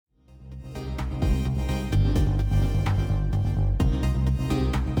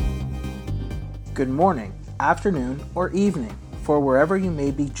good morning, afternoon, or evening for wherever you may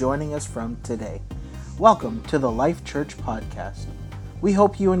be joining us from today. Welcome to the Life Church Podcast. We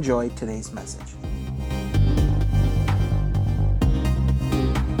hope you enjoy today's message.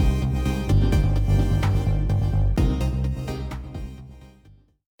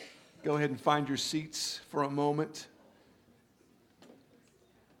 Go ahead and find your seats for a moment.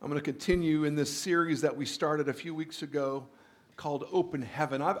 I'm going to continue in this series that we started a few weeks ago called Open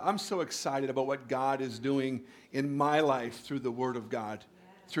Heaven. I'm so excited about what God is doing in my life through the Word of God,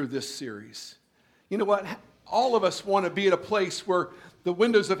 through this series. You know what? All of us want to be at a place where the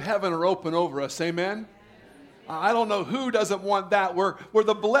windows of heaven are open over us. Amen? I don't know who doesn't want that, where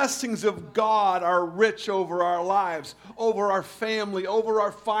the blessings of God are rich over our lives, over our family, over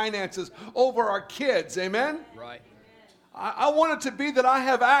our finances, over our kids. Amen? Right. I want it to be that I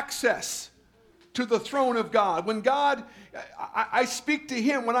have access to the throne of God. When God, I speak to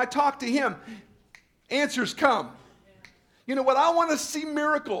Him, when I talk to Him, answers come. You know what? I want to see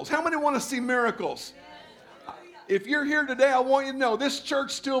miracles. How many want to see miracles? If you're here today, I want you to know this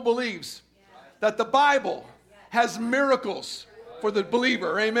church still believes that the Bible has miracles for the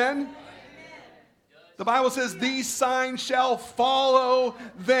believer. Amen? The Bible says, these signs shall follow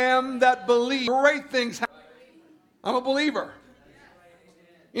them that believe. Great things happen. I'm a believer.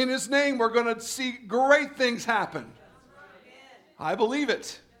 In His name, we're going to see great things happen. I believe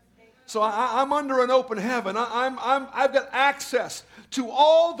it. So I'm under an open heaven. I've got access to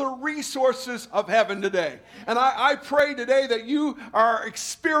all the resources of heaven today. And I pray today that you are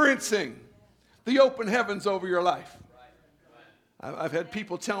experiencing the open heavens over your life. I've had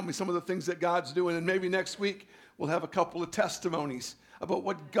people tell me some of the things that God's doing, and maybe next week we'll have a couple of testimonies about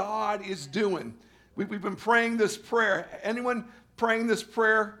what God is doing. We've been praying this prayer. Anyone praying this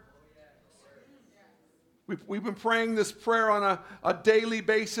prayer? We've been praying this prayer on a daily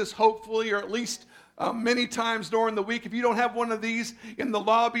basis, hopefully, or at least many times during the week. If you don't have one of these in the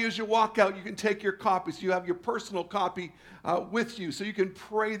lobby as you walk out, you can take your copies. You have your personal copy with you, so you can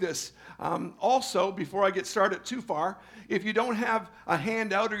pray this. Also, before I get started too far, if you don't have a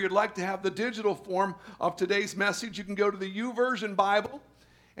handout or you'd like to have the digital form of today's message, you can go to the YouVersion Bible.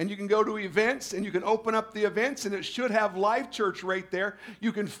 And you can go to events, and you can open up the events, and it should have Life Church right there.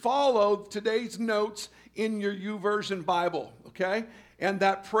 You can follow today's notes in your YouVersion Bible, okay? And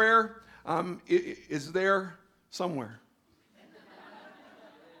that prayer is there somewhere.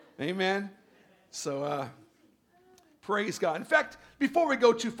 Amen? So, praise God. In fact, before we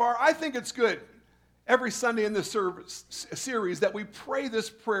go too far, I think it's good every Sunday in this series that we pray this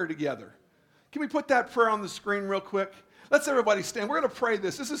prayer together. Can we put that prayer on the screen real quick? Let's everybody stand. We're going to pray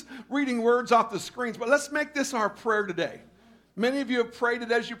this. This is reading words off the screens, but let's make this our prayer today. Many of you have prayed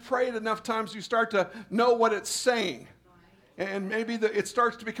it. As you pray it enough times, you start to know what it's saying. And maybe it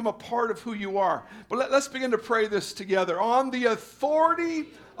starts to become a part of who you are. But let's begin to pray this together. On the authority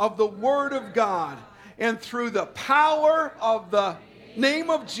of the Word of God and through the power of the name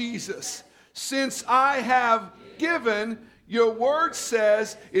of Jesus, since I have given, your word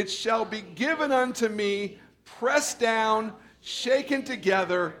says, it shall be given unto me, pressed down, shaken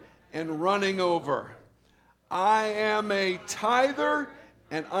together, and running over. I am a tither,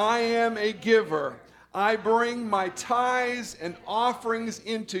 and I am a giver. I bring my tithes and offerings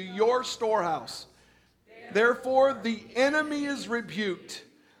into your storehouse. Therefore, the enemy is rebuked.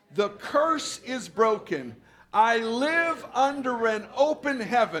 The curse is broken. I live under an open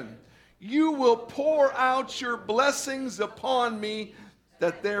heaven. You will pour out your blessings upon me,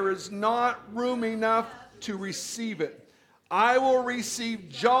 that there is not room enough to receive it. I will receive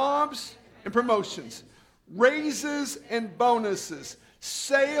jobs and promotions, raises and bonuses,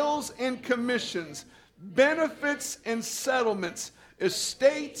 sales and commissions, benefits and settlements,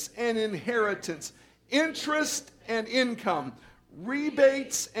 estates and inheritance, interest and income,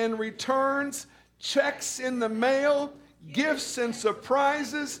 rebates and returns, checks in the mail, gifts and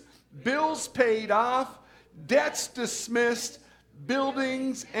surprises, bills paid off, debts dismissed,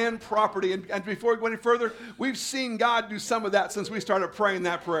 buildings and property. And before we go any further, we've seen God do some of that since we started praying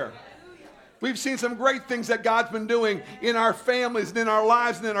that prayer. We've seen some great things that God's been doing in our families and in our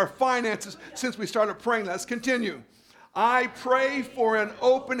lives and in our finances since we started praying. Let's continue. I pray for an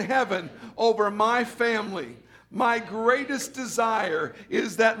open heaven over my family. My greatest desire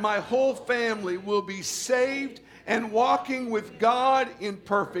is that my whole family will be saved and walking with God in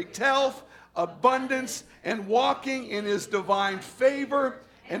perfect health, abundance, and walking in His divine favor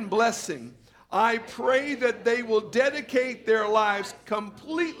and blessing. I pray that they will dedicate their lives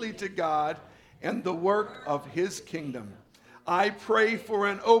completely to God and the work of His kingdom. I pray for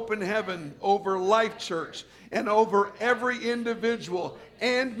an open heaven over Life Church and over every individual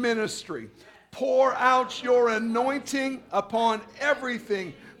and ministry. Pour out your anointing upon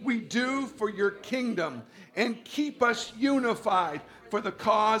everything we do for your kingdom, and keep us unified for the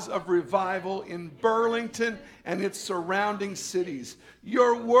cause of revival in Burlington and its surrounding cities.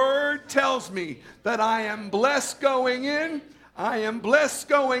 Your word tells me that I am blessed going in, I am blessed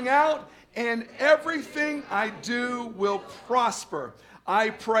going out, and everything I do will prosper. I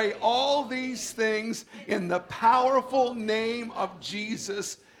pray all these things in the powerful name of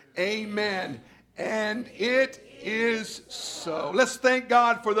Jesus. Amen. And it is so. Let's thank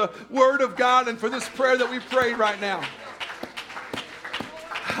God for the word of God and for this prayer that we prayed right now.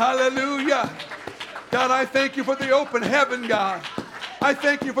 Hallelujah. God, I thank you for the open heaven, God. I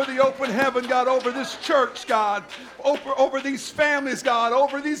thank you for the open heaven, God, over this church, God, over these families, God,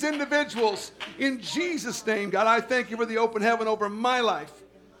 over these individuals. In Jesus' name, God, I thank you for the open heaven over my life.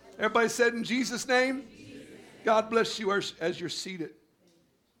 Everybody said in Jesus' name? God bless you as you're seated.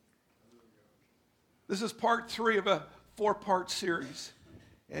 This is part 3 of a 4-part series.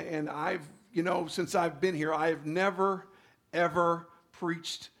 And since I've been here, I have never, ever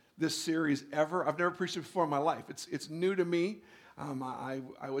preached this series ever. I've never preached it before in my life. It's new to me.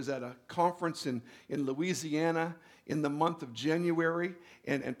 I was at a conference in Louisiana in the month of January,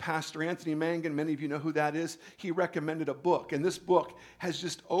 and Pastor Anthony Mangan, many of you know who that is, he recommended a book. And this book has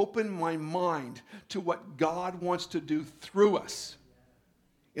just opened my mind to what God wants to do through us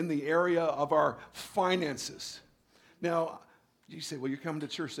in the area of our finances. Now, you say, well, you're coming to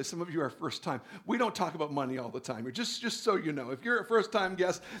church today. Some of you are first time. We don't talk about money all the time. Just so you know, if you're a first time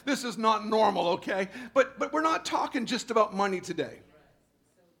guest, this is not normal, okay? But we're not talking just about money today.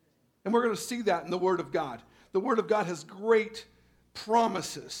 And we're going to see that in the Word of God. The Word of God has great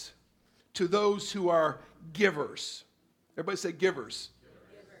promises to those who are givers. Everybody say givers.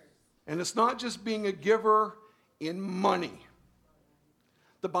 And it's not just being a giver in money.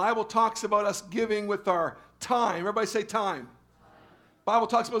 The Bible talks about us giving with our time. Everybody say time. The Bible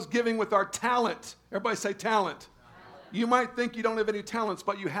talks about us giving with our talent. Everybody say talent. You might think you don't have any talents,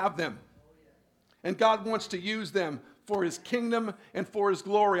 but you have them. And God wants to use them for His kingdom and for His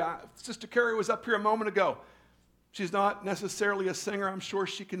glory. Sister Carrie was up here a moment ago. She's not necessarily a singer. I'm sure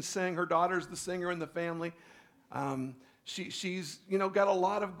she can sing. Her daughter's the singer in the family. She's got a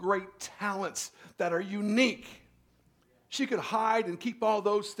lot of great talents that are unique. She could hide and keep all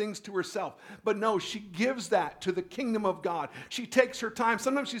those things to herself. But no, she gives that to the kingdom of God. She takes her time.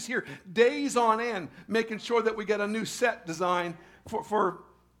 Sometimes she's here days on end making sure that we get a new set design for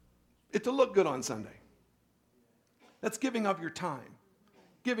it to look good on Sunday. That's giving of your time.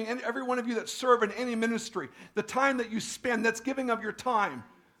 Giving, and every one of you that serve in any ministry, the time that you spend, that's giving of your time.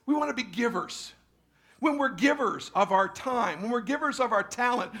 We want to be givers. When we're givers of our time, when we're givers of our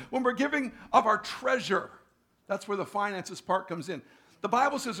talent, when we're giving of our treasure, that's where the finances part comes in. The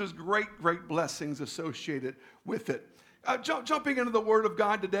Bible says there's great, great blessings associated with it. Jumping into the Word of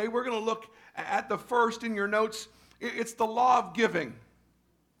God today, we're going to look at the first in your notes. It's the law of giving.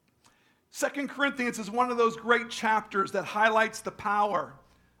 2 Corinthians is one of those great chapters that highlights the power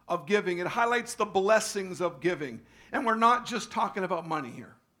of giving. It highlights the blessings of giving. And we're not just talking about money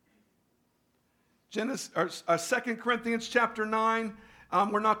here. 2 Corinthians chapter 9.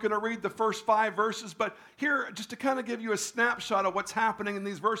 We're not going to read the first 5 verses, but here, just to kind of give you a snapshot of what's happening in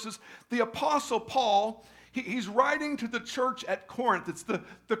these verses, the Apostle Paul, he's writing to the church at Corinth. It's the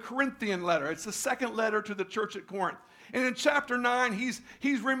Corinthian letter. It's the second letter to the church at Corinth. And in chapter 9,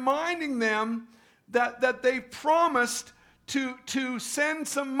 he's reminding them that they promised to send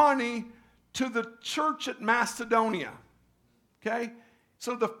some money to the church at Macedonia. Okay?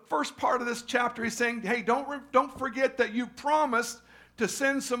 So the first part of this chapter, he's saying, hey, don't forget that you promised to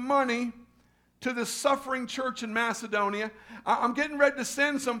send some money to this suffering church in Macedonia. I'm getting ready to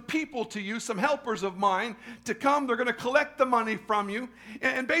send some people to you, some helpers of mine, to come. They're going to collect the money from you.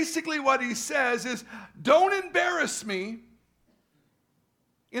 And basically what he says is, don't embarrass me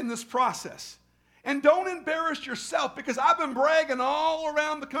in this process. And don't embarrass yourself, because I've been bragging all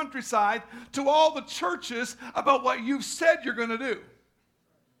around the countryside to all the churches about what you've said you're going to do.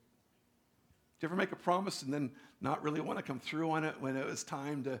 Do you ever make a promise and then not really want to come through on it when it was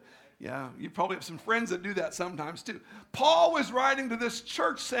time to, you probably have some friends that do that sometimes too. Paul was writing to this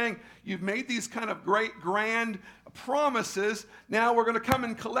church saying, you've made these kind of great, grand promises. Now we're going to come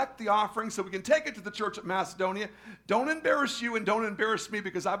and collect the offering so we can take it to the church at Macedonia. Don't embarrass you and don't embarrass me,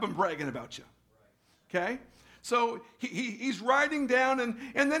 because I've been bragging about you. Okay? So he's writing down,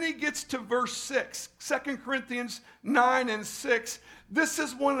 and then he gets to verse 6, 2 Corinthians 9 and 6. This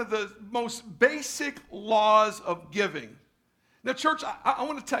is one of the most basic laws of giving. Now, church, I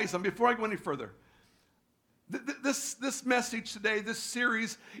want to tell you something before I go any further. This message today, this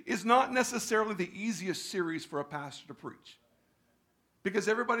series, is not necessarily the easiest series for a pastor to preach. Because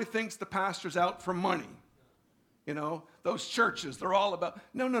everybody thinks the pastor's out for money. You know, those churches, they're all about,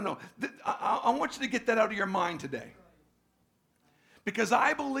 no. I want you to get that out of your mind today. Because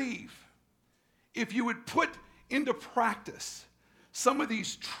I believe if you would put into practice some of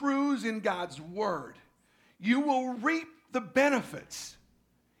these truths in God's Word, you will reap the benefits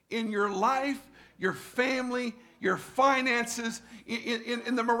in your life, your family, your finances,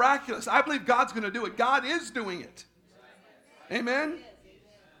 in the miraculous. I believe God's going to do it. God is doing it. Amen?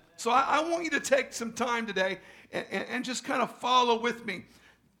 So I want you to take some time today and just kind of follow with me.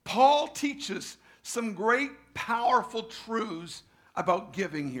 Paul teaches some great, powerful truths about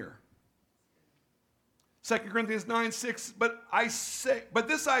giving here. 2 Corinthians 9:6, but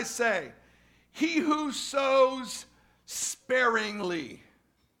this I say, he who sows sparingly.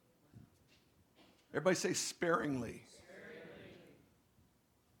 Everybody say sparingly. Do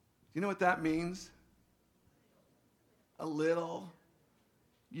you know what that means? A little.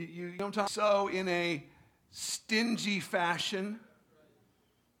 You don't sow in a stingy fashion.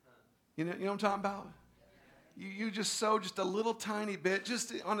 You know what I'm talking about? You just sow just a little tiny bit,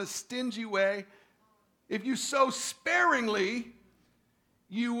 just on a stingy way. If you sow sparingly,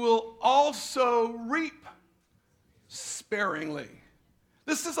 you will also reap sparingly.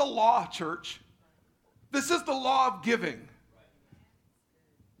 This is a law, church. This is the law of giving.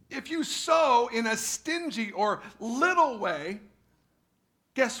 If you sow in a stingy or little way,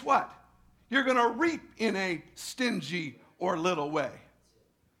 guess what? You're going to reap in a stingy or little way.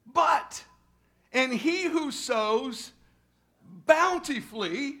 And he who sows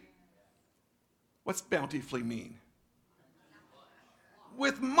bountifully, what's bountifully mean?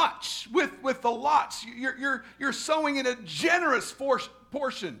 With much, with the lots. You're sowing in a generous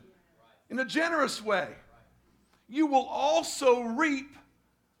portion, in a generous way. You will also reap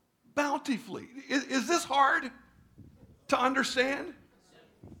bountifully. Is this hard to understand?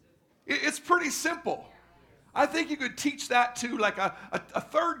 It's pretty simple. I think you could teach that to like a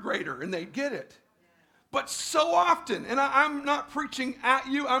third grader and they'd get it. But so often, and I'm not preaching at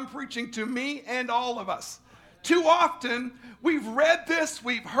you, I'm preaching to me and all of us. Too often, we've read this,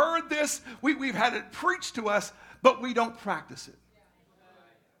 we've heard this, we've had it preached to us, but we don't practice it.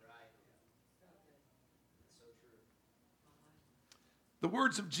 The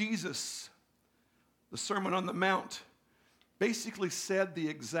words of Jesus, the Sermon on the Mount, basically said the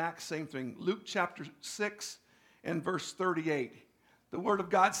exact same thing. Luke chapter 6 and verse 38. The Word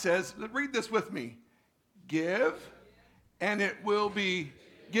of God says, read this with me. Give, and it will be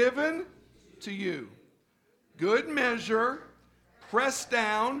given to you. Good measure, pressed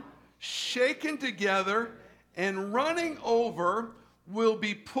down, shaken together, and running over will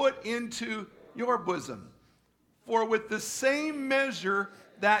be put into your bosom. For with the same measure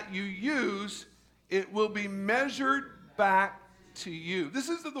that you use, it will be measured back to you. This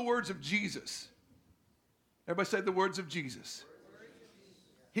is the words of Jesus. Everybody say the words of Jesus.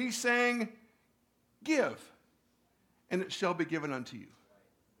 He's saying, give, and it shall be given unto you.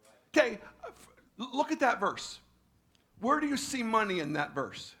 Okay, look at that verse. Where do you see money in that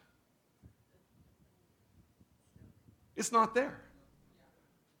verse? It's not there.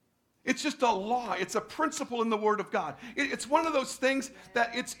 It's just a law. It's a principle in the Word of God. It's one of those things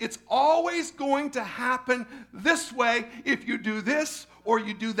that it's always going to happen this way if you do this or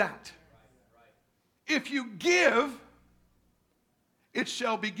you do that. If you give, it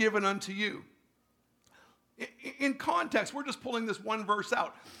shall be given unto you. In context, we're just pulling this one verse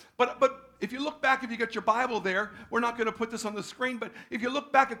out. But if you look back, if you got your Bible there, we're not going to put this on the screen, but if you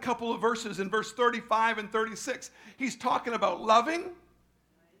look back a couple of verses in verse 35 and 36, he's talking about loving.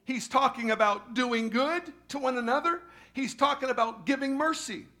 He's talking about doing good to one another. He's talking about giving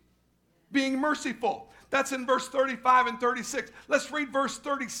mercy, being merciful. That's in verse 35 and 36. Let's read verse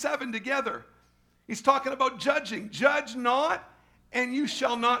 37 together. He's talking about judging. Judge not, and you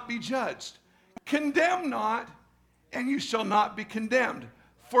shall not be judged. Condemn not, and you shall not be condemned.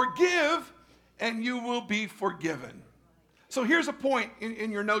 Forgive, and you will be forgiven. So here's a point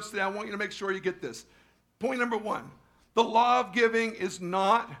in your notes today. I want you to make sure you get this. Point number one. The law of giving is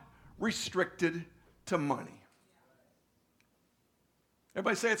not restricted to money.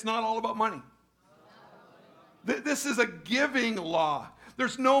 Everybody say it's not all about money. This is a giving law.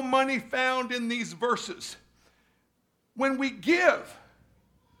 There's no money found in these verses. When we give,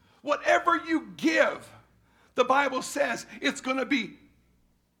 whatever you give, the Bible says it's going to be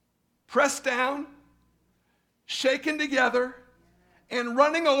pressed down, shaken together, and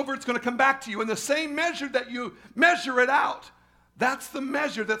running over, it's going to come back to you. In the same measure that you measure it out, that's the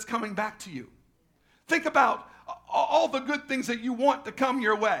measure that's coming back to you. Think about all the good things that you want to come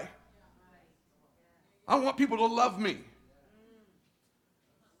your way. I want people to love me.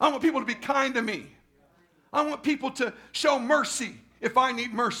 I want people to be kind to me. I want people to show mercy if I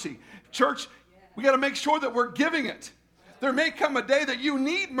need mercy. Church, we got to make sure that we're giving it. There may come a day that you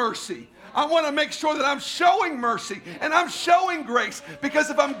need mercy. I want to make sure that I'm showing mercy and I'm showing grace, because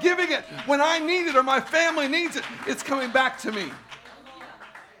if I'm giving it when I need it or my family needs it, it's coming back to me.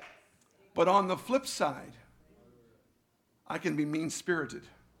 But on the flip side, I can be mean-spirited.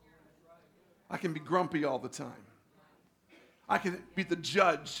 I can be grumpy all the time. I can be the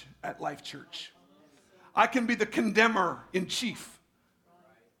judge at Life Church. I can be the condemner in chief.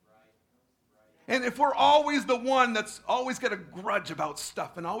 And if we're always the one that's always got a grudge about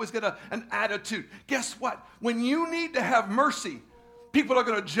stuff and always got an attitude, guess what? When you need to have mercy, people are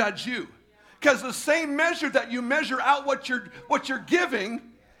going to judge you. Because the same measure that you measure out what you're giving,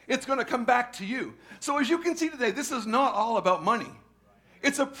 it's going to come back to you. So as you can see today, this is not all about money.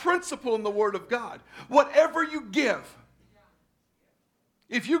 It's a principle in the Word of God. Whatever you give,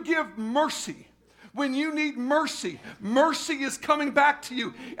 if you give mercy, when you need mercy, mercy is coming back to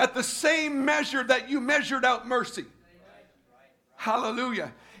you at the same measure that you measured out mercy.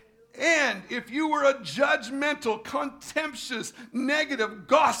 Hallelujah. And if you were a judgmental, contemptuous, negative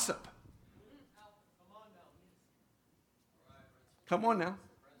gossip, come on now.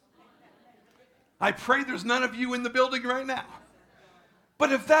 I pray there's none of you in the building right now.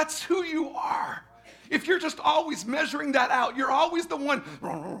 But if that's who you are, if you're just always measuring that out, you're always the one.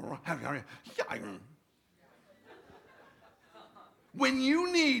 When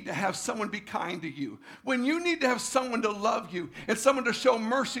you need to have someone be kind to you, when you need to have someone to love you and someone to show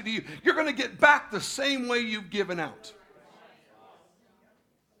mercy to you, you're going to get back the same way you've given out.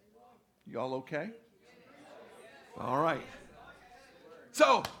 Y'all okay? All right.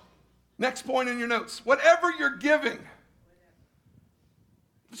 So, next point in your notes. Whatever you're giving,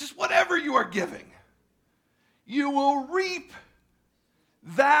 just whatever you are giving, you will reap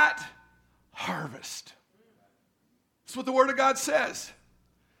that harvest. That's what the Word of God says.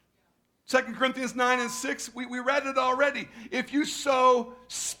 2 Corinthians 9 and 6, we read it already. If you sow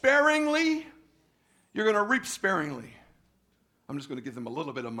sparingly, you're going to reap sparingly. I'm just going to give them a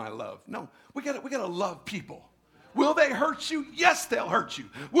little bit of my love. No, we got to love people. Will they hurt you? Yes, they'll hurt you.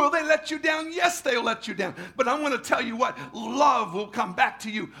 Will they let you down? Yes, they'll let you down. But I'm going to tell you what, love will come back to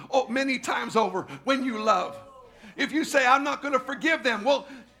you many times over when you love. If you say, I'm not going to forgive them, well,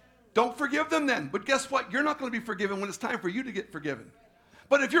 don't forgive them then. But guess what? You're not going to be forgiven when it's time for you to get forgiven.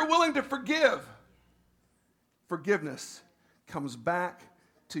 But if you're willing to forgive, forgiveness comes back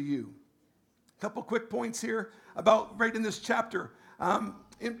to you. A couple quick points here about right in this chapter.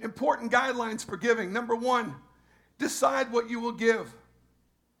 Important guidelines for giving. Number one, decide what you will give.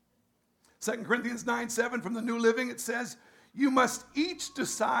 2 Corinthians 9:7 from the New Living, it says, you must each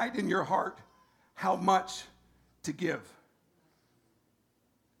decide in your heart how much to give.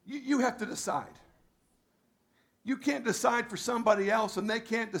 You have to decide. You can't decide for somebody else and they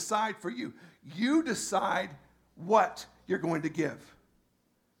can't decide for you. You decide what you're going to give.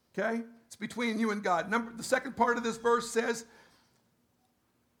 Okay? It's between you and God. The second part of this verse says,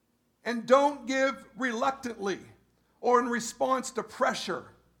 and don't give reluctantly or in response to pressure.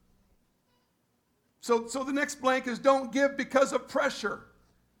 So the next blank is don't give because of pressure.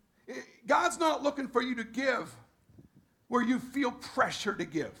 God's not looking for you to give where you feel pressure to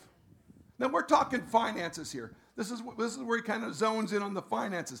give. Now we're talking finances here. This is where he kind of zones in on the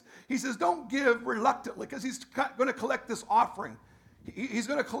finances. He says don't give reluctantly because he's going to collect this offering. He's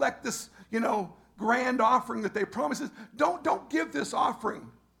going to collect this, grand offering that they promise. Don't give this offering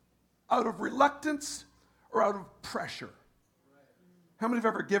out of reluctance or out of pressure. How many have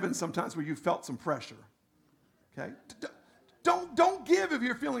ever given sometimes where you felt some pressure? Okay? Don't give if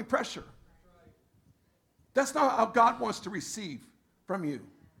you're feeling pressure. That's not how God wants to receive from you.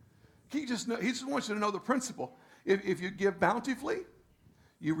 He just wants you to know the principle. If you give bountifully,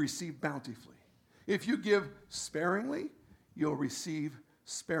 you receive bountifully. If you give sparingly, you'll receive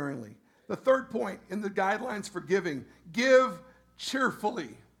sparingly. The third point in the guidelines for giving, give cheerfully.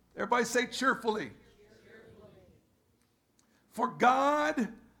 Everybody say cheerfully. For God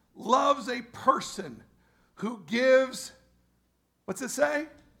loves a person who gives, what's it say?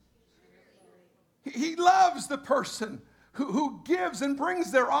 He loves the person who gives and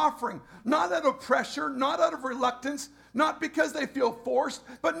brings their offering, not out of pressure, not out of reluctance, not because they feel forced,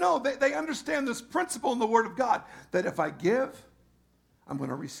 but no, they understand this principle in the Word of God, that if I give, I'm going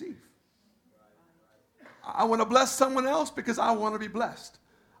to receive. I want to bless someone else because I want to be blessed.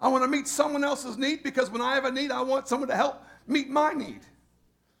 I want to meet someone else's need because when I have a need, I want someone to help meet my need.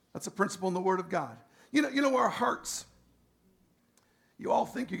 That's a principle in the Word of God. You know our hearts. You all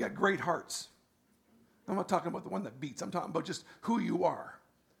think you got great hearts. I'm not talking about the one that beats. I'm talking about just who you are.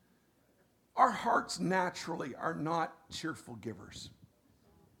 Our hearts naturally are not cheerful givers.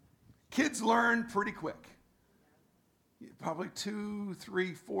 Kids learn pretty quick. Probably 2,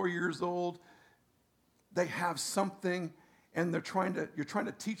 3, 4 years old. They have something and you're trying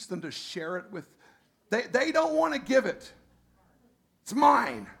to teach them to share it with. They don't want to give it. It's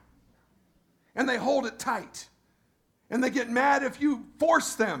mine. And they hold it tight. And they get mad if you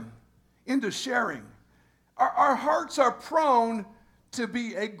force them into sharing. Our hearts are prone to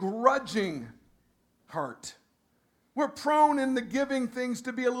be a grudging heart. We're prone in the giving things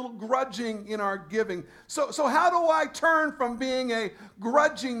to be a little grudging in our giving. So how do I turn from being a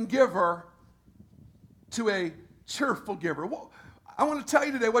grudging giver to a cheerful giver? Well, I want to tell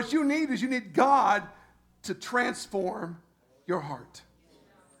you today, what you need God to transform your heart.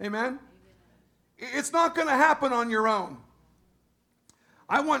 Amen? It's not going to happen on your own.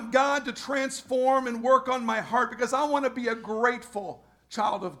 I want God to transform and work on my heart because I want to be a grateful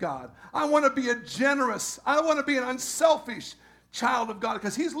child of God. I want to be a generous, I want to be an unselfish child of God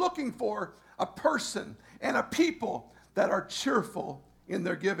because He's looking for a person and a people that are cheerful in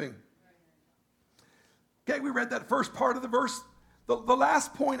their giving. Okay, we read that first part of the verse. The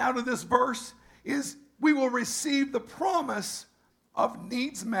last point out of this verse is we will receive the promise of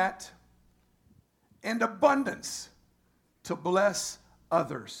needs met and abundance to bless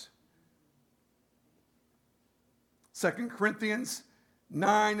others. 2 Corinthians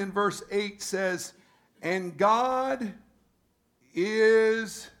 9 and verse 8 says, and God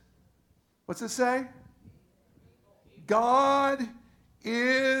is, what's it say? God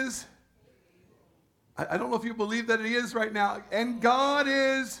is, I don't know if you believe that He is right now, and God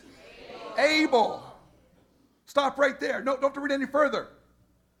is able. Stop right there. No, don't have to read any further.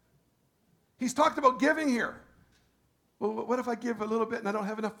 He's talked about giving here. Well, what if I give a little bit and I don't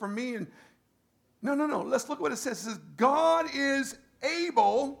have enough for me? And no. Let's look at what it says. It says, God is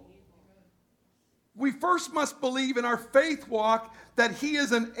able. We first must believe in our faith walk that He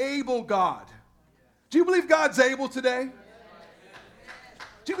is an able God. Do you believe God's able today?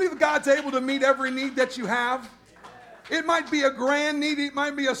 Do you believe God's able to meet every need that you have? It might be a grand need. It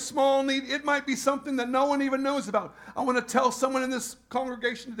might be a small need. It might be something that no one even knows about. I want to tell someone in this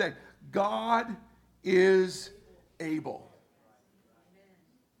congregation today, God is able.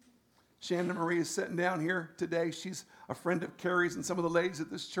 Shannon Marie is sitting down here today. She's a friend of Carrie's and some of the ladies at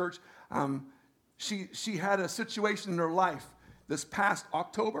this church. She had a situation in her life this past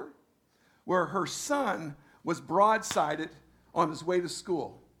October where her son was broadsided on his way to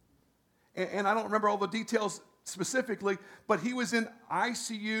school. And I don't remember all the details specifically, but he was in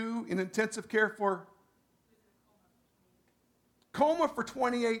ICU, in intensive care for coma for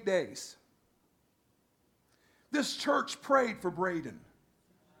 28 days. This church prayed for Braden.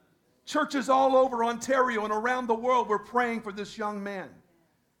 Churches all over Ontario and around the world were praying for this young man.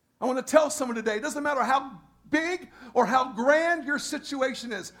 I want to tell someone today, it doesn't matter how big or how grand your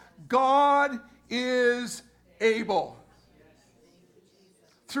situation is, God is able.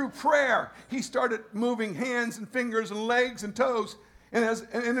 Through prayer, he started moving hands and fingers and legs and toes. And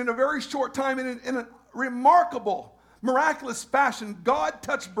in a very short time, in a remarkable, miraculous fashion, God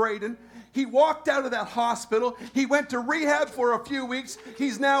touched Braden. He walked out of that hospital. He went to rehab for a few weeks.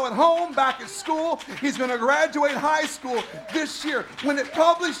 He's now at home, back at school. He's going to graduate high school this year when it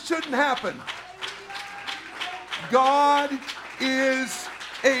probably shouldn't happen. God is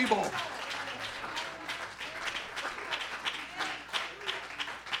able.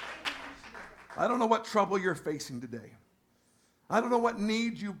 I don't know what trouble you're facing today. I don't know what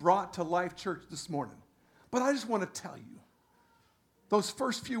need you brought to Life Church this morning. But I just want to tell you, those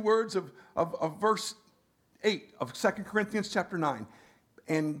first few words of verse 8 of 2 Corinthians chapter 9.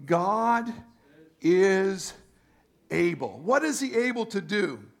 And God is able. What is He able to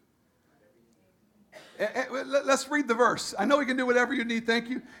do? Let's read the verse. I know He can do whatever you need. Thank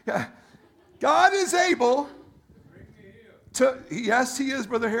you. God is able to, yes, He is,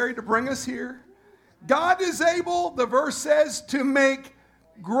 Brother Harry, to bring us here. God is able, the verse says, to make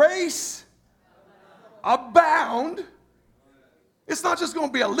grace abound. It's not just going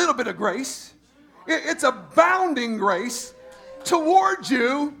to be a little bit of grace. It's abounding grace towards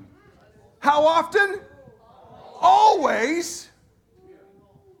you. How often? Always.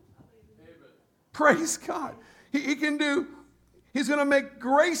 Praise God. He can do, He's going to make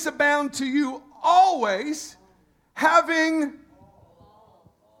grace abound to you always, having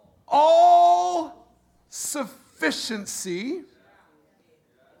all sufficiency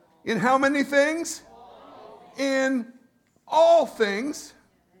in how many things? In all things.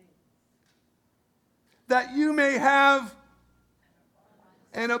 that you may have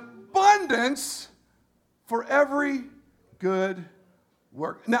an abundance for every good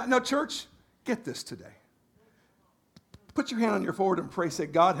work. Now, church, get this today. Put your hand on your forehead and pray. Say,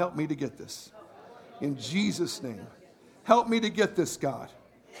 God, help me to get this. In Jesus' name. Help me to get this, God.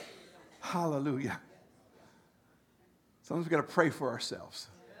 Hallelujah. Sometimes we've got to pray for ourselves.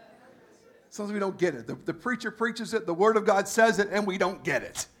 Sometimes we don't get it. The preacher preaches it, the Word of God says it, and we don't get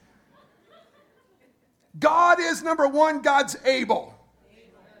it. God is, number one, God's able.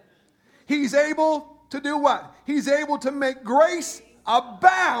 He's able to do what? He's able to make grace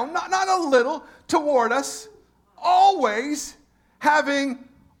abound, not a little, toward us, always having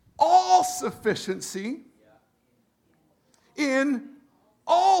all sufficiency in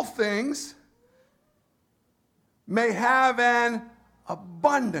all things, may have an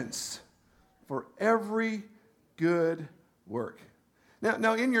abundance for every good work.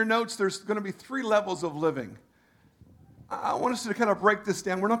 Now, in your notes, there's going to be 3 levels of living. I want us to kind of break this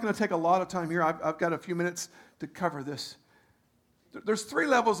down. We're not going to take a lot of time here. I've got a few minutes to cover this. There's 3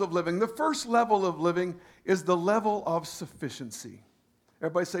 levels of living. The first level of living is the level of sufficiency.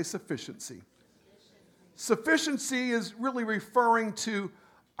 Everybody say sufficiency. Sufficiency is really referring to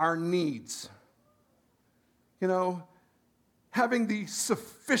our needs. You know, having the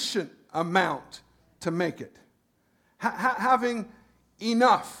sufficient amount to make it. Having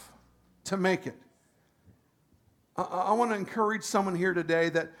enough to make it. I want to encourage someone here today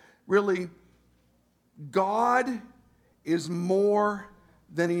that really God is more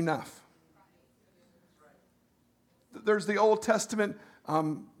than enough. There's the Old Testament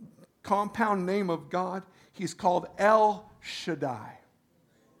compound name of God. He's called El Shaddai.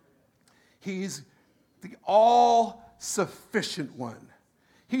 He's the all-sufficient one.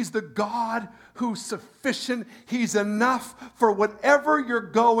 He's the God who's sufficient. He's enough for whatever you're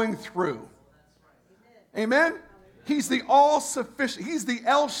going through. Amen? He's the all-sufficient. He's the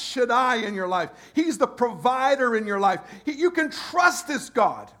El Shaddai in your life. He's the provider in your life. You can trust this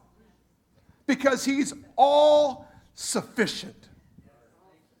God because He's all-sufficient.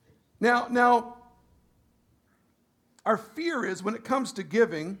 Now, our fear is when it comes to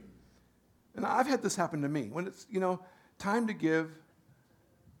giving, and I've had this happen to me, when it's, time to give,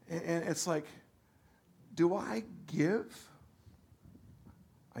 and it's like, do I give?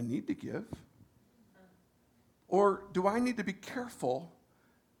 I need to give. Or do I need to be careful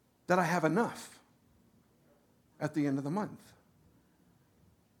that I have enough at the end of the month?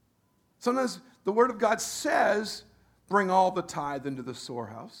 Sometimes the Word of God says, bring all the tithe into the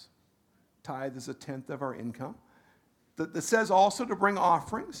storehouse. Tithe is 1/10 of our income. That says also to bring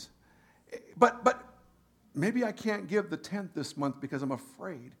offerings. But maybe I can't give the 10th this month because I'm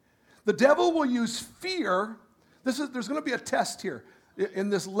afraid. The devil will use fear. There's going to be a test here in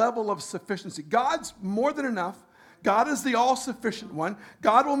this level of sufficiency. God's more than enough. God is the all-sufficient one.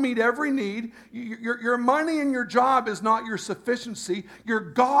 God will meet every need. Your money and your job is not your sufficiency. Your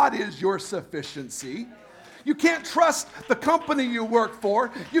God is your sufficiency. You can't trust the company you work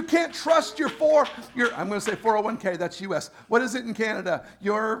for. You can't trust your I'm going to say 401k, that's U.S. What is it in Canada?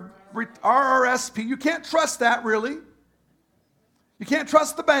 Your RRSP. You can't trust that, really. You can't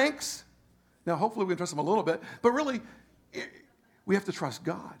trust the banks. Now, hopefully we can trust them a little bit. But really, we have to trust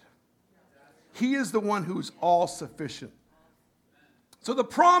God. He is the one who's all-sufficient. So the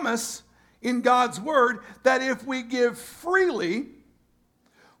promise in God's word that if we give freely,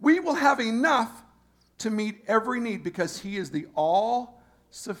 we will have enough to meet every need because He is the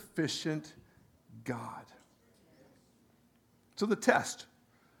all-sufficient God. So the test.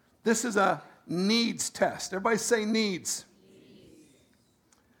 This is a needs test. Everybody say needs.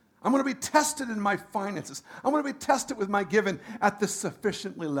 I'm going to be tested in my finances. I'm going to be tested with my giving at the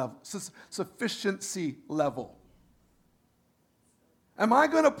sufficiency level. Am I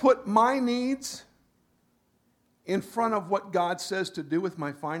going to put my needs in front of what God says to do with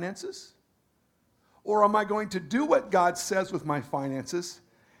my finances? Or am I going to do what God says with my finances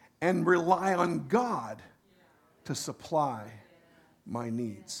and rely on God to supply my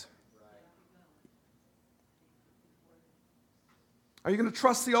needs? Are you going to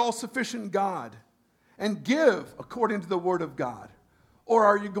trust the all-sufficient God and give according to the Word of God? Or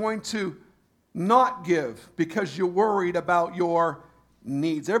are you going to not give because you're worried about your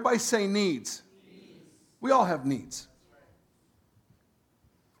needs? Everybody say needs. We all have needs.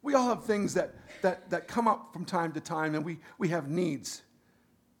 We all have things that come up from time to time, and we have needs.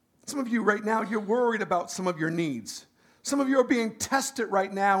 Some of you right now, you're worried about some of your needs. Some of you are being tested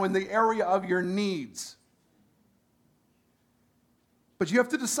right now in the area of your needs. But you have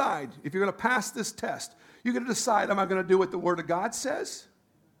to decide, if you're going to pass this test, you're going to decide, am I going to do what the Word of God says?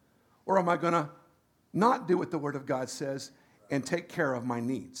 Or am I going to not do what the Word of God says and take care of my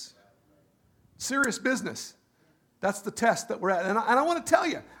needs? Serious business. That's the test that we're at. And I want to tell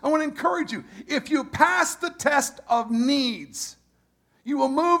you, I want to encourage you, if you pass the test of needs, you will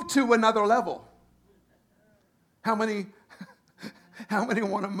move to another level. How many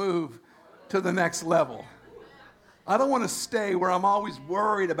want to move to the next level? I don't want to stay where I'm always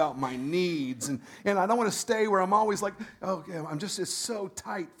worried about my needs. And I don't want to stay where I'm always like, oh, yeah, it's so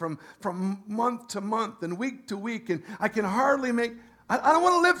tight from month to month and week to week. And I can hardly I don't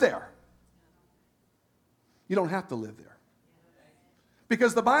want to live there. You don't have to live there.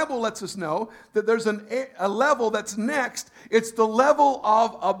 Because the Bible lets us know that there's a level that's next. It's the level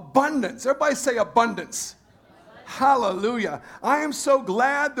of abundance. Everybody say abundance. Hallelujah. I am so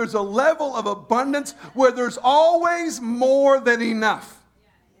glad there's a level of abundance where there's always more than enough.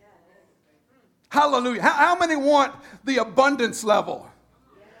 Hallelujah. How many want the abundance level?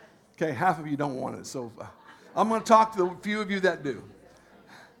 Okay, half of you don't want it. So I'm going to talk to the few of you that do.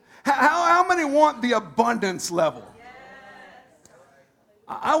 How many want the abundance level?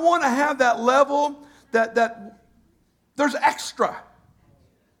 I want to have that level that there's extra.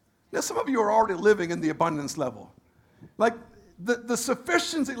 Now, some of you are already living in the abundance level. Like the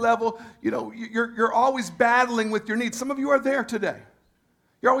sufficiency level, you're always battling with your needs. Some of you are there today.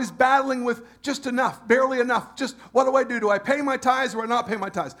 You're always battling with just enough, barely enough. Just what do I do? Do I pay my tithes or do I not pay my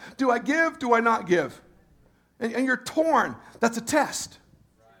tithes? Do I give? Do I not give? And you're torn. That's a test.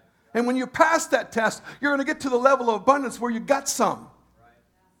 And when you pass that test, you're going to get to the level of abundance where you got some.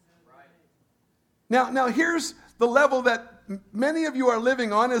 Now here's the level that many of you are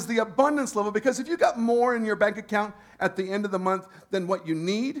living on, is the abundance level. Because if you got more in your bank account at the end of the month than what you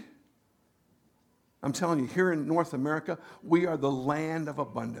need, I'm telling you, here in North America, we are the land of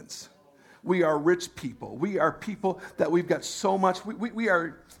abundance. We are rich people. We are people that we've got so much. We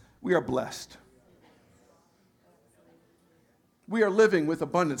are blessed. We are living with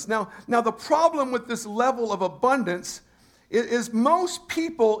abundance. Now the problem with this level of abundance is most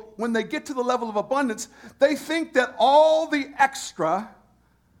people, when they get to the level of abundance, they think that all the extra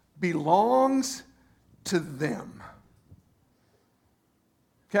belongs to them.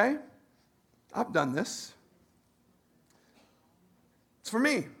 Okay? I've done this. It's for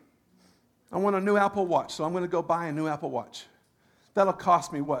me. I want a new Apple Watch, so I'm going to go buy a new Apple Watch. That'll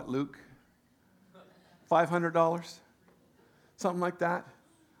cost me what, Luke? $500? Something like that.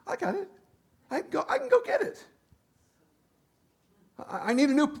 I got it. I can go get it. I need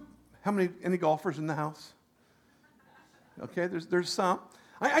a new. Any golfers in the house? Okay, there's some.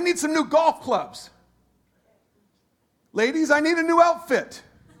 I need some new golf clubs. Ladies, I need a new outfit.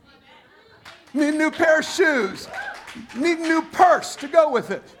 Need a new pair of shoes. Need a new purse to go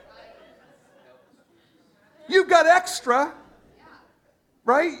with it. You've got extra,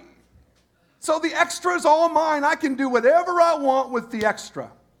 right? So the extra is all mine. I can do whatever I want with the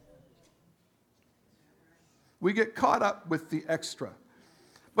extra. We get caught up with the extra.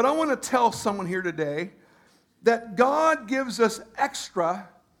 But I want to tell someone here today that God gives us extra.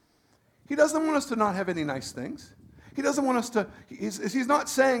 He doesn't want us to not have any nice things. He doesn't want us to, he's not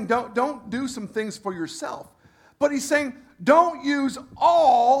saying don't do some things for yourself. But he's saying don't use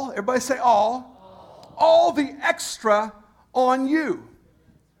all, everybody say all the extra on you.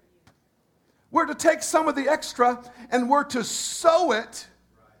 We're to take some of the extra and we're to sow it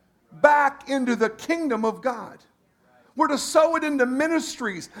back into the kingdom of God. We're to sow it into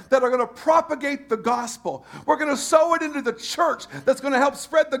ministries that are going to propagate the gospel. We're going to sow it into the church that's going to help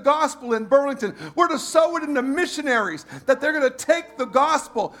spread the gospel in Burlington. We're to sow it into missionaries that they're going to take the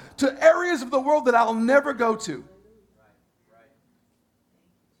gospel to areas of the world that I'll never go to.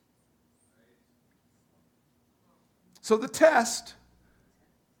 So the test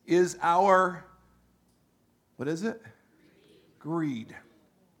is our, what is it? Greed.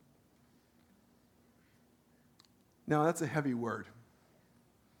 Now, that's a heavy word.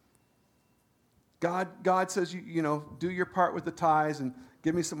 God says, do your part with the tithes and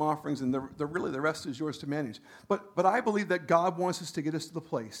give me some offerings, and really the rest is yours to manage. But I believe that God wants us to get us to the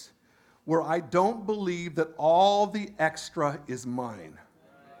place where I don't believe that all the extra is mine.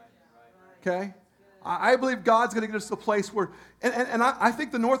 Okay? I believe God's going to get us to the place where, and I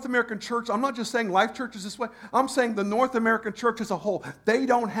think the North American church, I'm not just saying Life Church is this way, I'm saying the North American church as a whole, they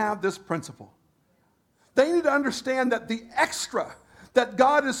don't have this principle. They need to understand that the extra that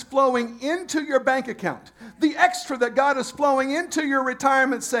God is flowing into your bank account, the extra that God is flowing into your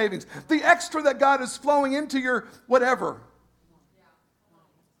retirement savings, the extra that God is flowing into your whatever,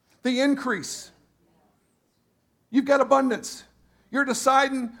 the increase. You've got abundance. You're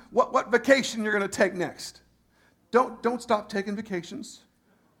deciding what vacation you're going to take next. Don't stop taking vacations.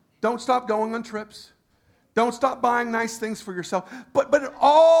 Don't stop going on trips. Don't stop buying nice things for yourself. But it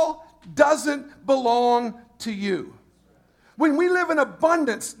all doesn't belong to you. When we live in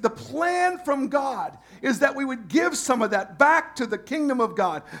abundance, the plan from God is that we would give some of that back to the kingdom of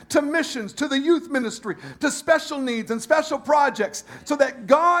God, to missions, to the youth ministry, to special needs and special projects, so that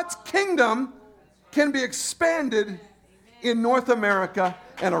God's kingdom can be expanded in North America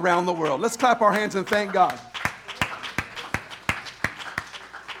and around the world. Let's clap our hands and thank God.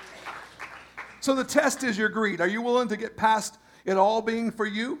 So the test is your greed. Are you willing to get past it all being for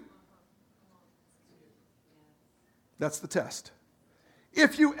you? That's the test.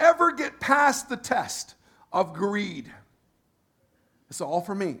 If you ever get past the test of greed, it's all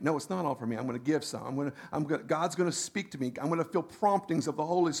for me. No, it's not all for me. I'm going to give some. God's going to speak to me. I'm going to feel promptings of the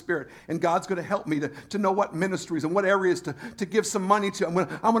Holy Spirit, and God's going to help me to know what ministries and what areas to give some money to. I'm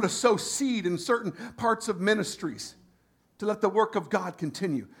going to sow seed in certain parts of ministries to let the work of God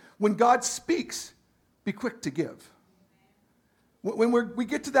continue. When God speaks, be quick to give. When we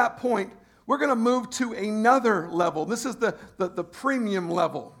get to that point, we're going to move to another level. This is the premium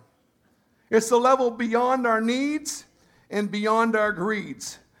level. It's the level beyond our needs and beyond our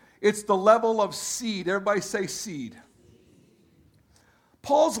greeds. It's the level of seed. Everybody say seed.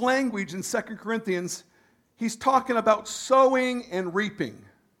 Paul's language in 2 Corinthians, he's talking about sowing and reaping.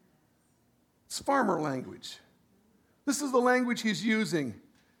 It's farmer language. This is the language he's using.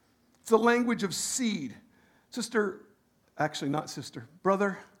 It's the language of seed.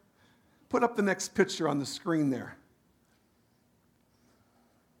 Brother, put up the next picture on the screen there.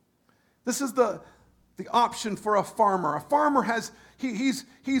 This is the option for a farmer. A farmer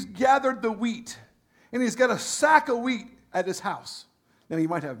he's gathered the wheat, and he's got a sack of wheat at his house. Now, he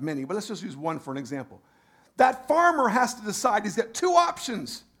might have many, but let's just use one for an example. That farmer has to decide. He's got two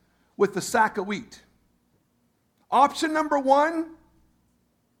options with the sack of wheat. Option number one,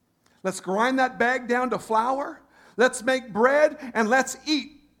 let's grind that bag down to flour. Let's make bread, and let's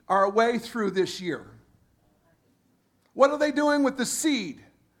eat our way through this year. What are they doing with the seed?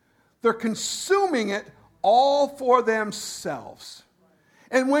 They're consuming it all for themselves.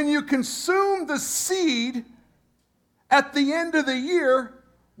 And when you consume the seed, at the end of the year,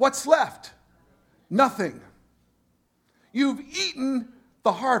 what's left? Nothing. You've eaten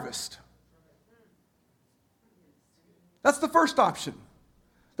the harvest. That's the first option.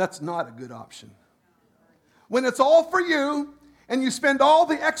 That's not a good option. When it's all for you, and you spend all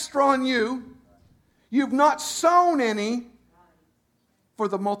the extra on you, you've not sown any for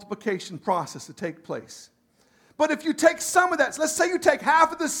the multiplication process to take place. But if you take some of that, let's say you take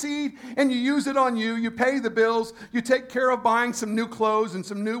half of the seed and you use it on you, you pay the bills, you take care of buying some new clothes and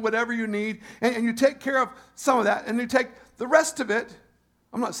some new whatever you need, and you take care of some of that, and you take the rest of it,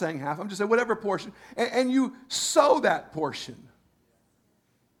 I'm not saying half, I'm just saying whatever portion, and you sow that portion.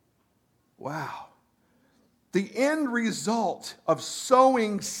 Wow. The end result of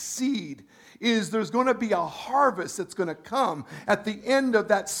sowing seed is there's going to be a harvest that's going to come at the end of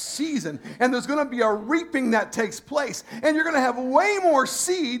that season. And there's going to be a reaping that takes place. And you're going to have way more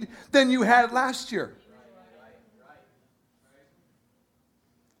seed than you had last year.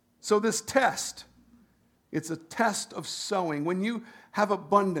 So this test, it's a test of sowing. When you have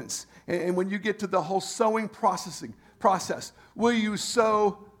abundance and when you get to the whole sowing process, will you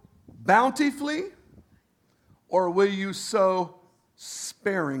sow bountifully? Or will you sow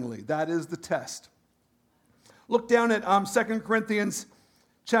sparingly? That is the test. Look down at 2 Corinthians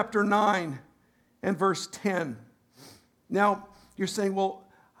chapter 9 and verse 10. Now, you're saying, well,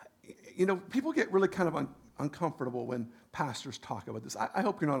 people get really kind of uncomfortable when pastors talk about this. I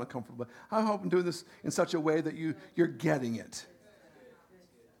hope you're not uncomfortable. I hope I'm doing this in such a way that you're getting it.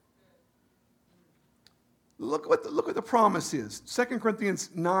 Look what the promise is. 2 Corinthians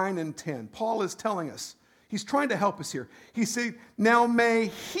 9 and 10. Paul is telling us, he's trying to help us here. He said, now may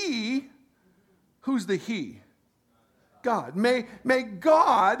he, who's the he? God. May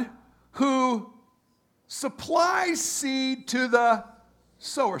God, who supplies seed to the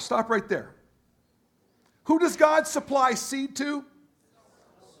sower. Stop right there. Who does God supply seed to?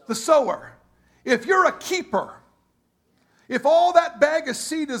 The sower. If you're a keeper, if all that bag of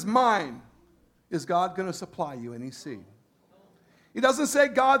seed is mine, is God going to supply you any seed? He doesn't say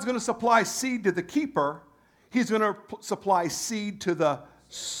God's going to supply seed to the keeper. He's going to supply seed to the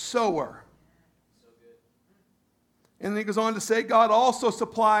sower. And then he goes on to say God also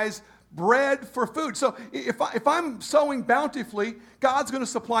supplies bread for food. So if I'm sowing bountifully, God's going to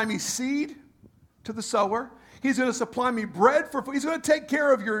supply me seed to the sower. He's going to supply me bread for food. He's going to take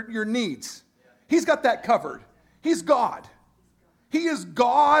care of your needs. He's got that covered. He's God. He is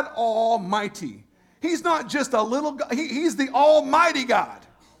God Almighty. He's not just a little God. He's the Almighty God.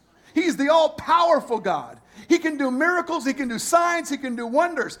 He's the all-powerful God. He can do miracles. He can do signs. He can do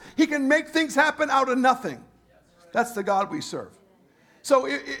wonders. He can make things happen out of nothing. That's the God we serve. So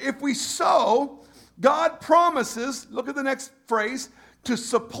if we sow, God promises, look at the next phrase, to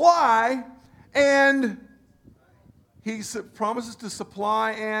supply, and he promises to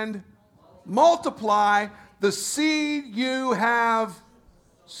supply and multiply the seed you have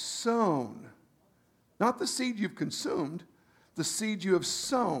sown. Not the seed you've consumed, the seed you have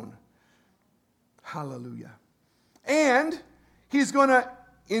sown. Hallelujah. And he's going to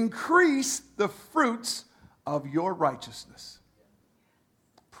increase the fruits of your righteousness.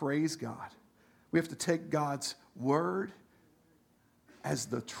 Praise God. We have to take God's word as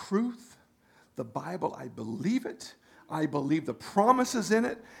the truth. The Bible, I believe it. I believe the promises in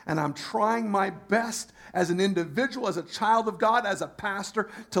it, and I'm trying my best as an individual, as a child of God, as a pastor,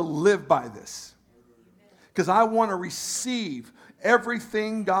 to live by this. Because I want to receive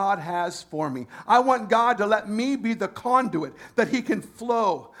everything God has for me. I want God to let me be the conduit that he can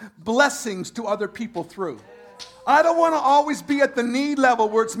flow blessings to other people through. I don't want to always be at the need level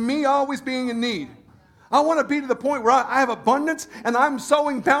where it's me always being in need. I want to be to the point where I have abundance and I'm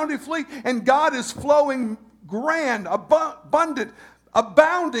sowing bountifully and God is flowing grand, abundant,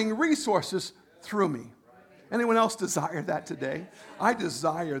 abounding resources through me. Anyone else desire that today? I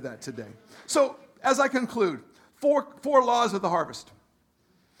desire that today. So, as I conclude, four laws of the harvest.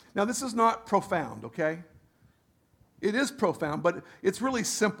 Now, this is not profound, okay? It is profound, but it's really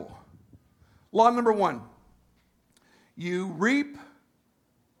simple. Law number 1, you reap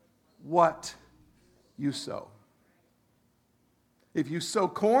what you sow. If you sow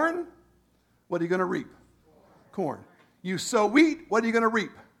corn, what are you going to reap? Corn. You sow wheat, what are you going to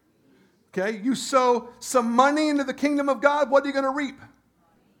reap? Okay, you sow some money into the kingdom of God, what are you going to reap?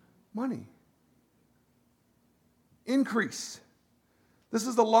 Money. Increase. This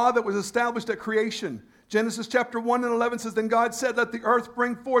is the law that was established at creation. Genesis chapter 1 and 11 says, Then God said, Let the earth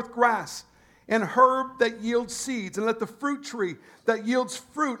bring forth grass, and herb that yields seeds, and let the fruit tree that yields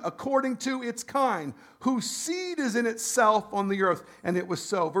fruit according to its kind, whose seed is in itself on the earth. And it was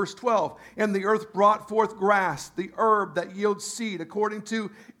so. Verse 12, And the earth brought forth grass, the herb that yields seed according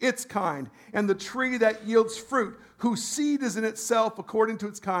to its kind, and the tree that yields fruit, whose seed is in itself according to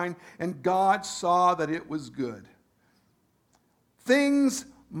its kind. And God saw that it was good. Things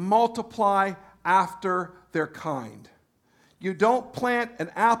multiply after their kind. You don't plant an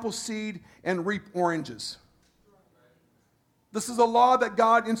apple seed and reap oranges. This is a law that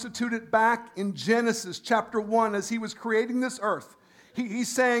God instituted back in Genesis chapter 1 as he was creating this earth. He's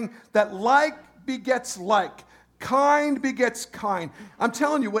saying that like begets like, kind begets kind. I'm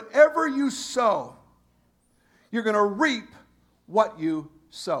telling you, whatever you sow, you're going to reap what you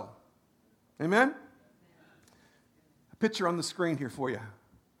sow. Amen? A picture on the screen here for you.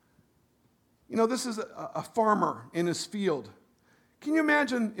 You know, this is a farmer in his field. Can you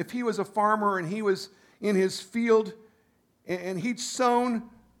imagine if he was a farmer and he was in his field and he'd sown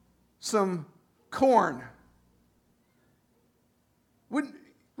some corn? Would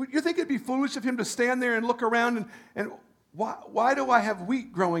you think it'd be foolish of him to stand there and look around and why do I have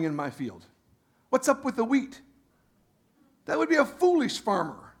wheat growing in my field? What's up with the wheat? That would be a foolish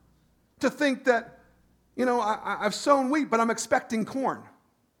farmer to think that, you know, I've sown wheat, but I'm expecting corn.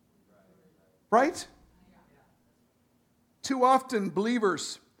 Right? Too often,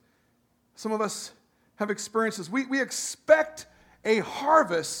 believers, some of us have experienced this. We expect a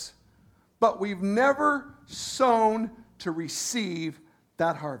harvest, but we've never sown to receive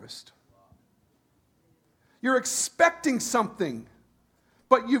that harvest. You're expecting something,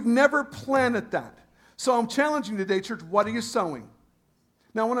 but you've never planted that. So I'm challenging you today, church, what are you sowing?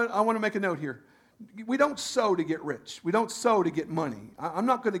 Now, I want to make a note here. We don't sow to get rich. We don't sow to get money. I'm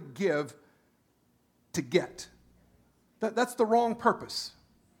not going to give to get. That's the wrong purpose.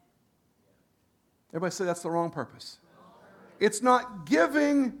 Everybody say that's the wrong purpose. It's not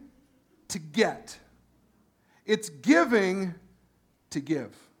giving to get. It's giving to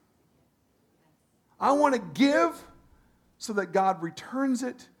give. I want to give so that God returns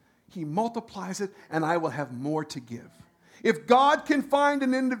it, he multiplies it, and I will have more to give. If God can find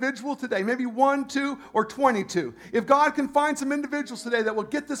an individual today, maybe 1, 2, or 22, if God can find some individuals today that will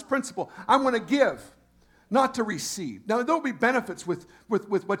get this principle, I'm going to give, not to receive. Now, there will be benefits with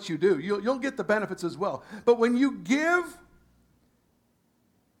what you do. You'll get the benefits as well. But when you give,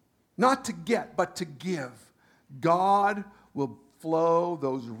 not to get, but to give, God will flow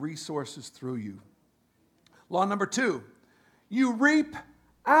those resources through you. Law number 2, you reap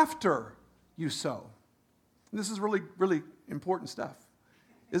after you sow. This is really, really important stuff.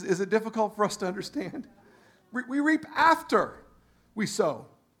 Is it difficult for us to understand? We reap after we sow.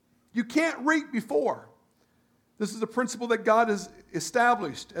 You can't reap before. This is a principle that God has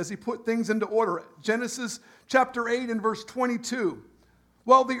established as he put things into order. Genesis chapter 8 and verse 22.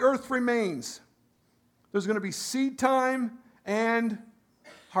 While the earth remains, there's going to be seed time and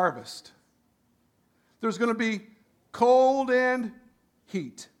harvest. There's going to be cold and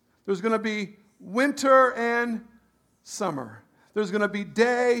heat. There's going to be winter and summer. There's going to be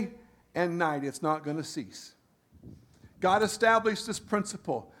day and night. It's not going to cease. God established this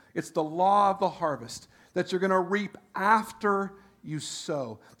principle. It's the law of the harvest, that you're going to reap after you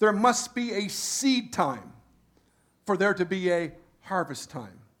sow. There must be a seed time for there to be a harvest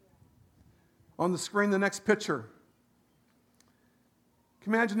time. On the screen, the next picture.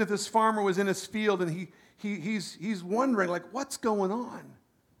 Imagine if this farmer was in his field and he's wondering, like, what's going on?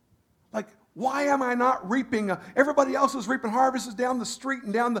 Like, why am I not reaping? Everybody else is reaping harvests down the street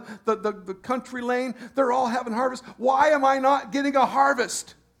and down the country lane. They're all having harvest. Why am I not getting a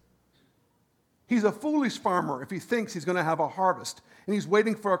harvest? He's a foolish farmer if he thinks he's going to have a harvest and he's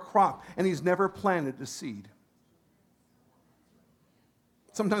waiting for a crop and he's never planted a seed.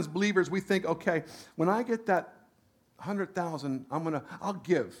 Sometimes believers, we think, okay, when I get that 100,000, I'll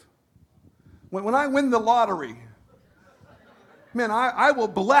give. When I win the lottery, man, I will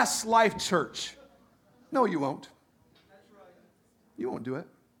bless Life Church. No, you won't. You won't do it.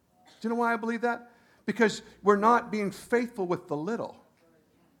 Do you know why I believe that? Because we're not being faithful with the little.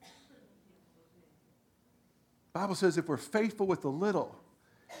 The Bible says if we're faithful with the little,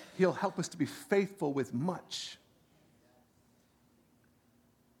 he'll help us to be faithful with much.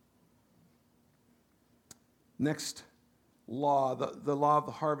 Next law, the law of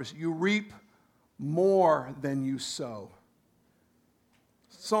the harvest. You reap more than you sow.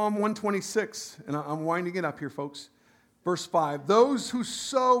 Psalm 126, and I'm winding it up here, folks. Verse 5, those who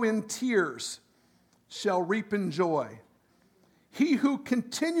sow in tears shall reap in joy. He who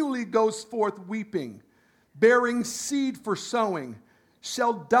continually goes forth weeping, bearing seed for sowing,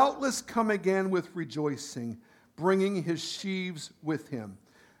 shall doubtless come again with rejoicing, bringing his sheaves with him.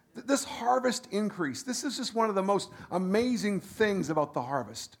 This harvest increase, this is just one of the most amazing things about the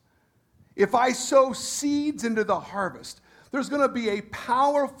harvest. If I sow seeds into the harvest, there's going to be a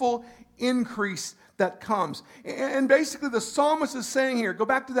powerful increase that comes. And basically the psalmist is saying here, go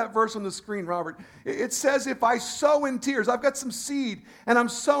back to that verse on the screen, Robert. It says, if I sow in tears, I've got some seed and I'm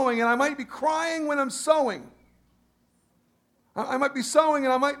sowing, and I might be crying when I'm sowing. I might be sowing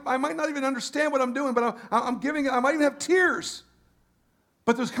and I might not even understand what I'm doing, but I'm giving it. I might even have tears.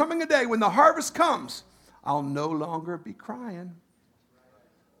 But there's coming a day when the harvest comes, I'll no longer be crying.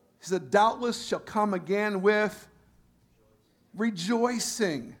 He said, doubtless shall come again with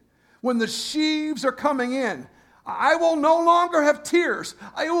rejoicing. When the sheaves are coming in, I will no longer have tears.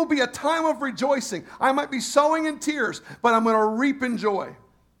 It will be a time of rejoicing. I might be sowing in tears, but I'm going to reap in joy.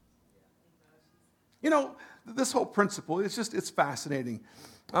 You know, this whole principle, it's fascinating.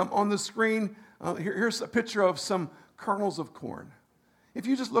 On the screen, here's a picture of some kernels of corn. If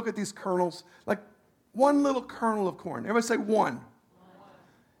you just look at these kernels, like one little kernel of corn. Everybody say one.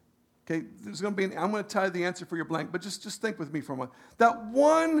 Okay, there's going to be I'm going to tell you the answer for your blank, but just think with me for a moment. That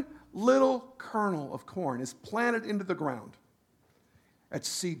one little kernel of corn is planted into the ground at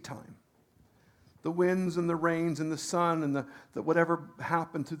seed time. The winds and the rains and the sun and the whatever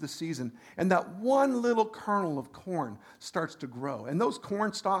happened through the season. And that one little kernel of corn starts to grow. And those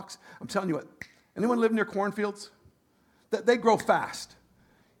corn stalks, I'm telling you what, anyone live near cornfields? They grow fast.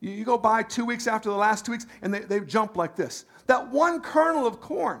 You go by 2 weeks after the last 2 weeks, and they jump like this. That one kernel of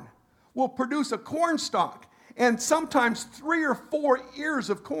corn will produce a corn stalk and sometimes 3 or 4 ears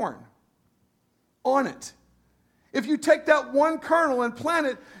of corn on it. If you take that one kernel and plant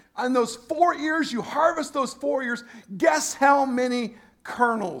it on those 4 ears, you harvest those 4 ears, guess how many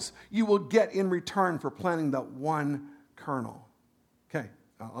kernels you will get in return for planting that one kernel? Okay,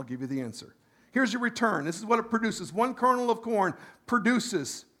 I'll give you the answer. Here's your return. This is what it produces. One kernel of corn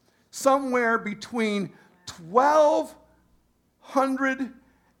produces somewhere between 1,200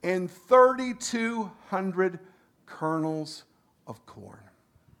 and 3,200 kernels of corn.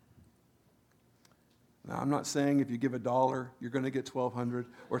 Now, I'm not saying if you give $1, you're going to get 1,200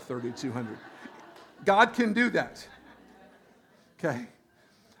 or 3,200. God can do that. Okay?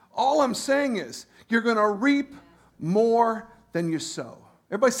 All I'm saying is you're going to reap more than you sow.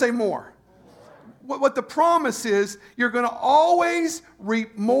 Everybody say more. What the promise is, you're going to always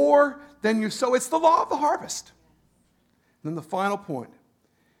reap more than you sow. It's the law of the harvest. And then the final point.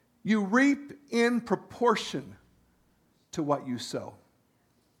 You reap in proportion to what you sow.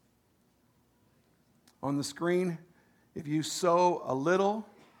 On the screen, if you sow a little,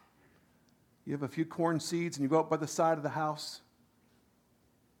 you have a few corn seeds and you go up by the side of the house.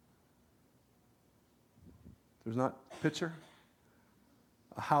 There's not a picture?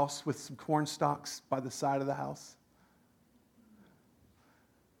 A house with some corn stalks by the side of the house?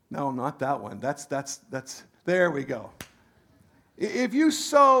 No, not that one. That's, there we go. If you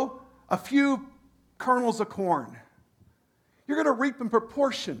sow a few kernels of corn, you're going to reap in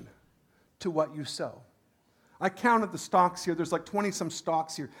proportion to what you sow. I counted the stalks here. There's like 20-some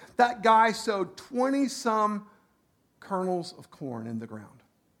stalks here. That guy sowed 20-some kernels of corn in the ground.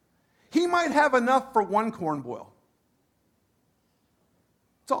 He might have enough for one corn boil.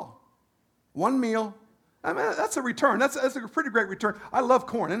 That's all. One meal. I mean, that's a return. That's a pretty great return. I love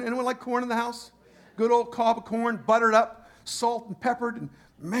corn. Anyone like corn in the house? Good old cob of corn, buttered up, salt and peppered, and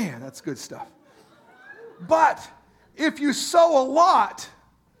man, that's good stuff. But if you sow a lot,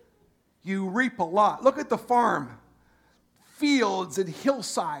 you reap a lot. Look at the farm. Fields and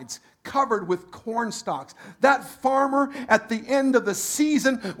hillsides covered with corn stalks. That farmer at the end of the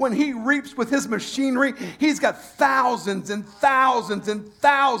season, when he reaps with his machinery, he's got thousands and thousands and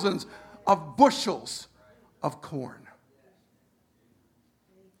thousands of bushels of corn.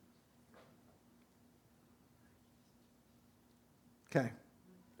 Okay,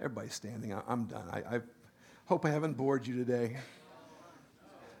 everybody's standing. I'm done. I hope I haven't bored you today.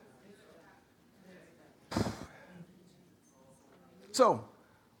 So,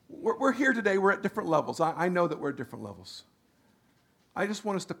 we're here today. We're at different levels. I know that we're at different levels. I just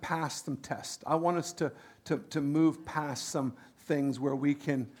want us to pass some tests. I want us to move past some things where we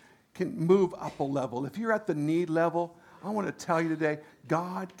can move up a level. If you're at the need level, I want to tell you today,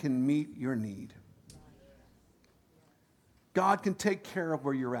 God can meet your need. God can take care of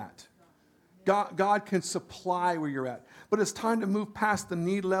where you're at. God can supply where you're at. But it's time to move past the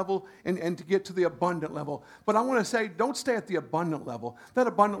need level and to get to the abundant level. But I want to say, don't stay at the abundant level. That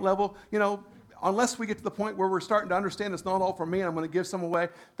abundant level, unless we get to the point where we're starting to understand it's not all for me and I'm going to give some away,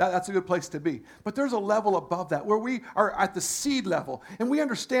 that's a good place to be. But there's a level above that where we are at the seed level. And we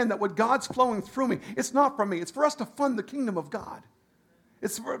understand that what God's flowing through me, it's not from me. It's for us to fund the kingdom of God.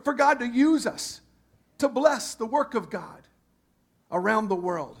 It's for God to use us to bless the work of God around the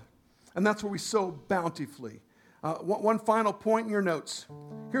world. And that's where we sow bountifully. One final point in your notes.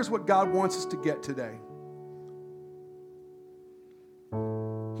 Here's what God wants us to get today.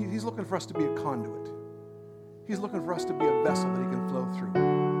 He's looking for us to be a conduit. He's looking for us to be a vessel that he can flow through.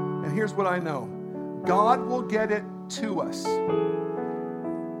 And here's what I know. God will get it to us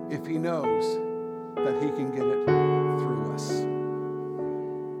if he knows that he can get it through us.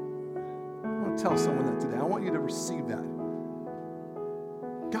 I want to tell someone that today. I want you to receive that.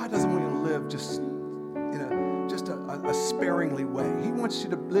 God doesn't want you to live just in a sparingly way. He wants you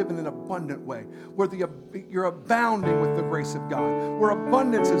to live in an abundant way where you're abounding with the grace of God, where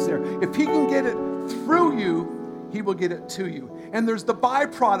abundance is there. If he can get it through you, he will get it to you. And there's the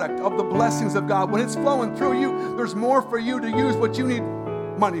byproduct of the blessings of God. When it's flowing through you, there's more for you to use what you need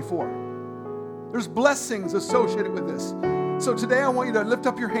money for. There's blessings associated with this. So today I want you to lift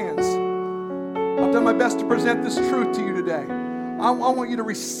up your hands. I've done my best to present this truth to you today. I want you to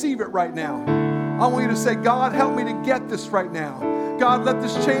receive it right now. I want you to say, God, help me to get this right now. God, let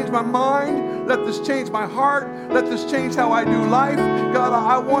this change my mind. Let this change my heart. Let this change how I do life. God,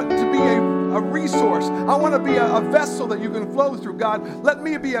 I want to be a resource. I want to be a vessel that you can flow through. God, let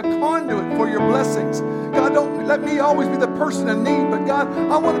me be a conduit for your blessings. God, don't let me always be the person in need, but God,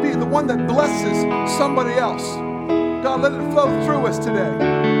 I want to be the one that blesses somebody else. God, let it flow through us today.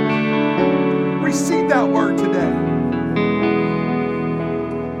 Receive that word today.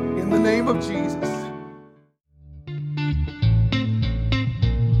 In the name of Jesus.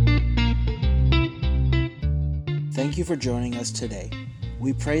 Thank you for joining us today.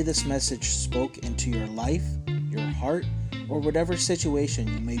 We pray this message spoke into your life, your heart, or whatever situation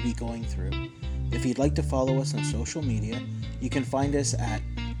you may be going through. If you'd like to follow us on social media, you can find us at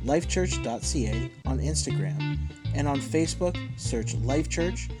lifechurch.ca on Instagram, and on Facebook, search Life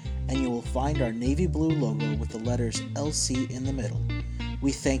Church, and you will find our navy blue logo with the letters LC in the middle.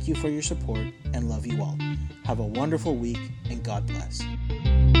 We thank you for your support and love you all. Have a wonderful week, and God bless.